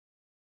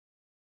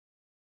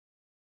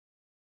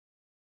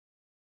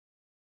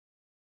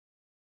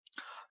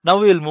Now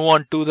we will move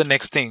on to the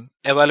next thing,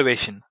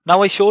 evaluation.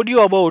 Now I showed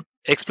you about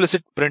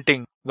explicit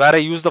printing where I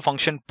use the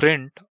function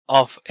print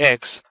of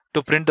x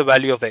to print the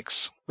value of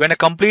x. When a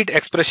complete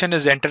expression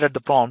is entered at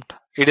the prompt,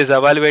 it is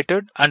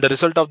evaluated and the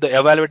result of the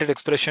evaluated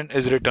expression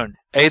is returned.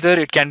 Either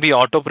it can be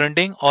auto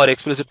printing or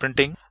explicit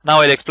printing. Now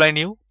I'll explain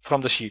you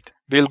from the sheet.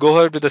 We'll go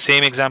ahead with the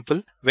same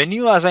example. When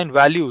you assign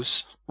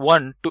values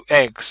 1 to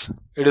x,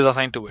 it is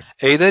assigned to it.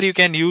 Either you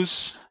can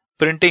use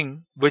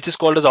printing, which is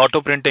called as auto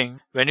printing.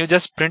 When you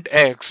just print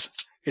x,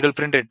 it will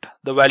print it,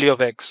 the value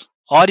of x.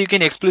 Or you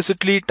can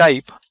explicitly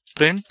type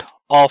print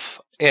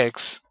of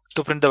x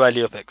to print the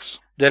value of x.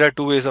 There are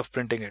two ways of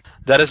printing it.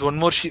 There is one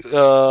more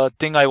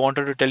thing I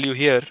wanted to tell you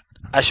here.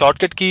 A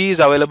shortcut key is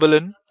available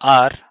in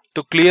R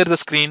to clear the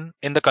screen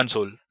in the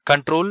console.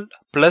 Control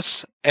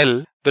plus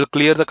L will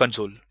clear the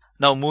console.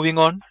 Now moving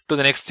on to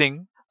the next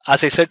thing.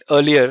 As I said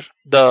earlier,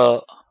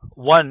 the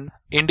 1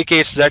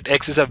 indicates that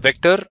x is a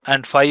vector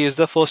and 5 is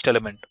the first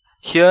element.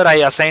 Here I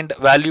assigned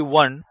value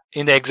 1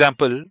 in the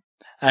example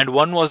and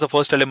 1 was the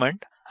first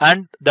element,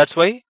 and that's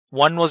why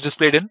 1 was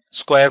displayed in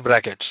square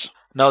brackets.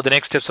 Now the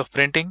next steps of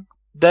printing.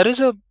 There is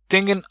a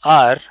thing in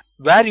R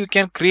where you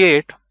can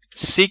create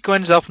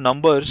sequence of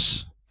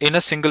numbers in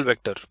a single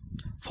vector.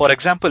 For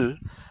example,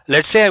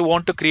 let's say I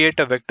want to create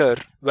a vector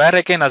where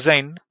I can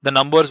assign the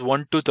numbers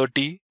 1 to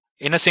 30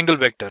 in a single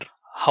vector.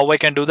 How I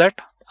can do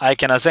that? I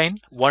can assign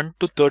 1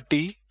 to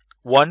 30,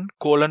 1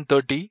 colon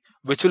 30,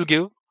 which will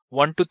give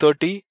 1 to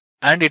 30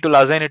 and it will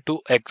assign it to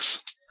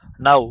x.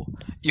 Now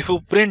if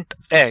you print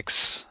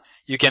x,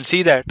 you can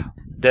see that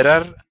there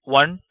are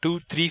 1,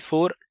 2, 3,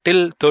 4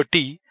 till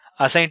 30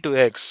 assigned to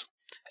x.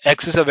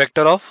 X is a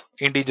vector of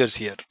integers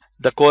here.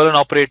 The colon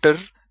operator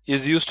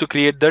is used to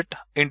create that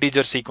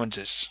integer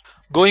sequences.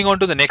 Going on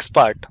to the next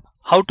part,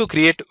 how to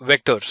create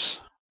vectors.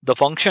 The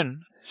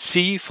function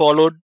c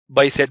followed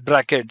by set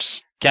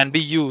brackets can be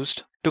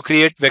used to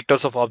create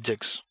vectors of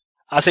objects.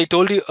 As I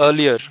told you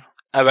earlier,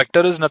 a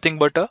vector is nothing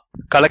but a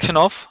collection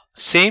of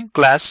same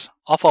class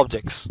of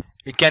objects.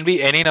 It can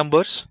be any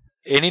numbers,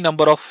 any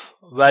number of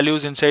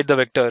values inside the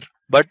vector,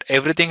 but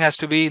everything has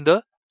to be in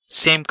the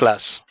same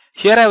class.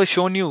 Here I have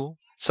shown you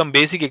some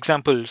basic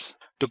examples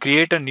to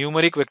create a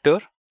numeric vector,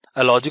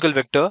 a logical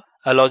vector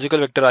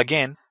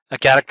again, a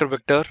character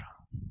vector,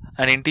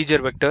 an integer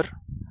vector,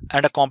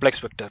 and a complex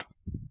vector.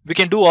 We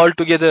can do all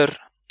together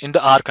in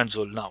the R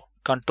console now.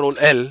 Control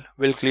L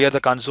will clear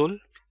the console.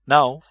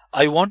 Now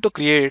I want to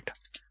create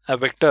a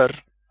vector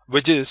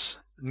which is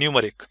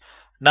numeric.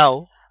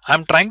 Now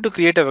I'm trying to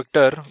create a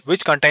vector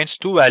which contains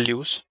two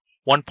values,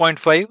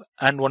 1.5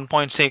 and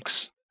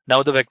 1.6.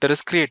 Now the vector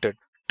is created.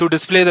 To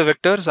display the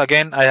vectors,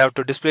 again I have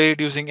to display it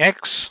using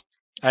X,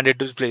 and it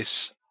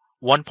displays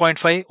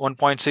 1.5,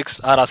 1.6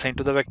 are assigned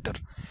to the vector.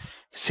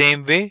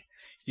 Same way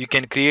you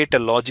can create a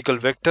logical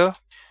vector.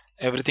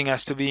 Everything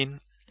has to be in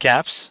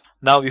caps.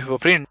 Now if you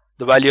print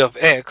the value of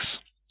X,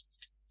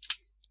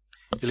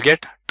 you'll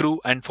get true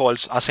and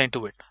false assigned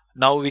to it.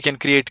 Now we can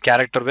create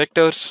character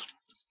vectors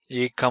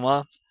A,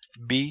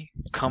 B,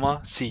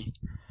 C.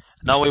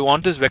 Now I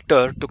want this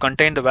vector to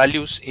contain the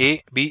values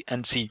A, B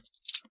and C.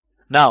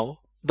 Now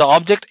the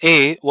object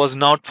A was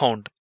not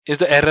found is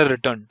the error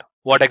returned.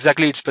 What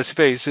exactly it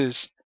specifies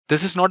is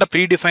this is not a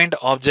predefined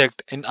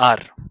object in R.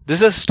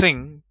 This is a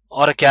string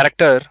or a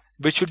character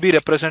which should be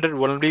represented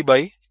only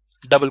by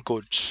double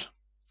quotes.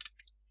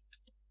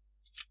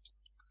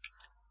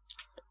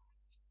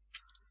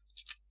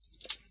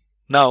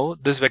 Now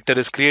this vector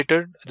is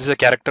created. This is a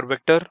character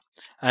vector,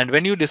 and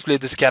when you display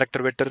this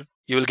character vector,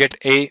 you will get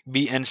A,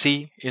 B and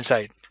C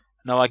inside.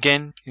 Now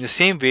again, in the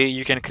same way,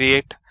 you can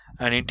create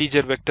an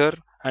integer vector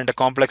and a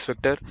complex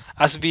vector.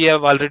 As we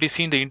have already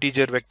seen the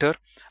integer vector,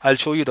 I'll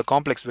show you the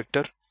complex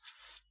vector.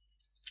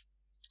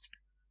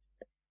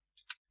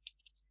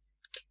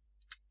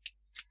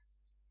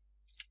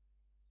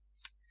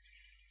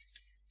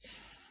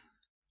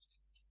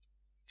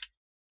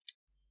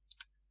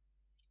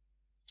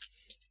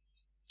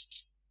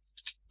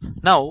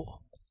 Now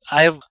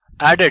I have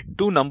added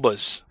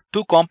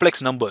two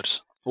complex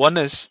numbers. One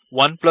is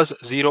 1 plus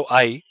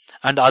 0i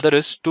and the other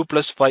is 2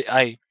 plus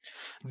 5i.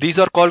 These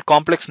are called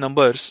complex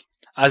numbers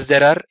as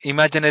there are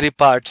imaginary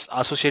parts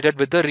associated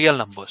with the real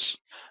numbers.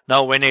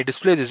 Now when I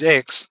display this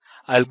x,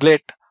 I'll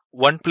get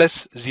 1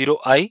 plus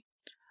 0i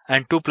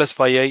and 2 plus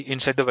 5i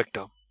inside the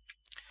vector.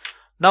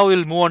 Now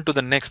we'll move on to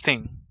the next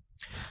thing.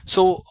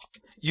 So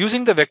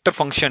using the vector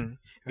function,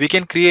 we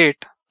can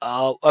create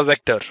a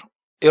vector.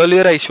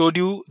 Earlier I showed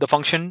you the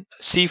function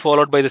c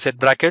followed by the set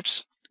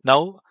brackets.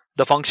 Now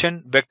the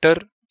function vector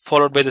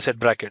followed by the set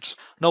brackets.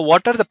 Now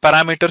what are the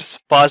parameters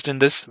passed in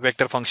this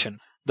vector function?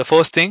 The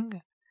first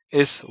thing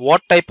is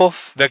what type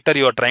of vector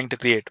you are trying to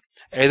create.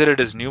 Either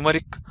it is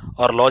numeric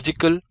or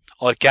logical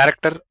or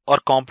character or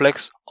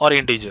complex or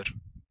integer.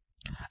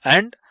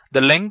 And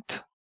the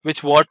length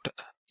which what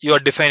you are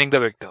defining the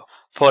vector.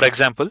 For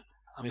example,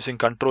 I'm using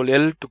Ctrl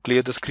L to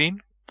clear the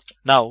screen.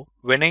 Now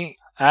when I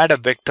add a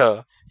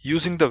vector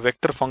using the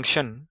vector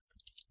function,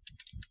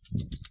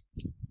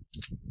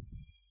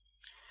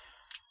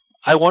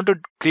 I want to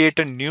create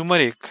a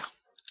numeric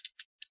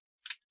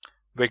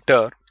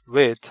vector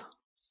with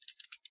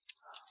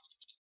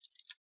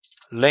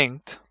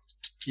length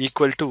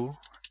equal to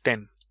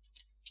 10.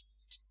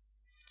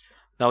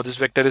 Now this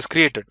vector is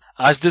created.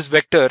 As this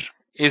vector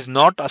is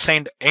not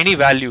assigned any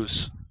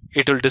values,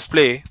 it will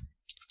display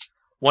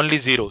only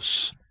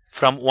zeros.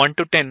 From 1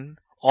 to 10,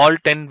 all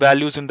 10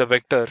 values in the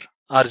vector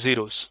are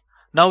zeros.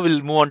 Now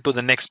we'll move on to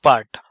the next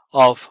part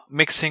of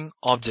mixing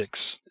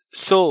objects.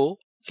 So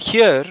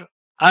here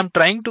I'm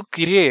trying to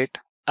create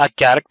a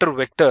character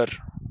vector,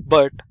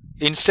 but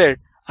instead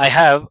I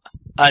have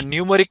a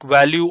numeric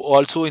value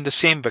also in the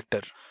same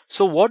vector.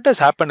 So what does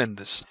happen in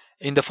this?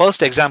 In the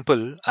first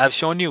example, I have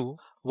shown you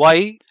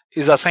y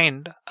is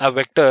assigned a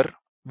vector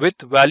with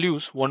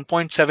values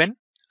 1.7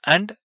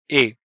 and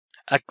a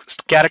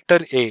character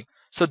a.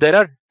 So there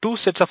are two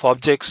sets of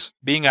objects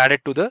being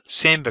added to the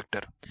same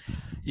vector.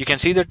 You can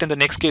see that in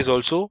the next case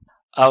also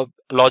a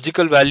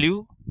logical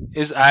value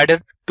is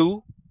added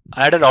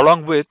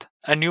along with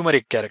a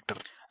numeric character,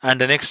 and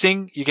the next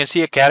thing you can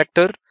see a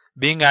character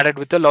being added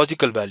with a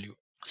logical value.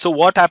 So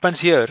what happens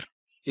here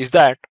is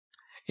that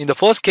in the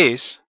first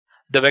case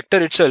the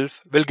vector itself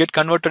will get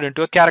converted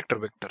into a character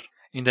vector.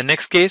 In the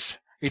next case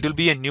it will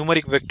be a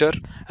numeric vector,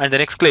 and the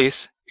next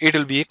case it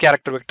will be a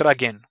character vector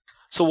again.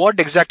 So what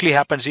exactly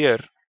happens here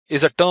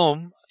is a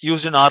term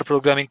used in R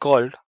programming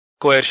called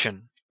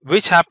coercion,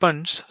 which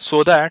happens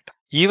so that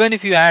even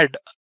if you add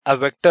a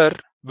vector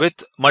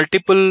with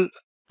multiple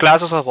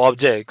classes of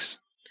objects,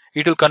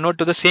 it will convert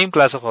to the same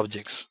class of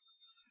objects.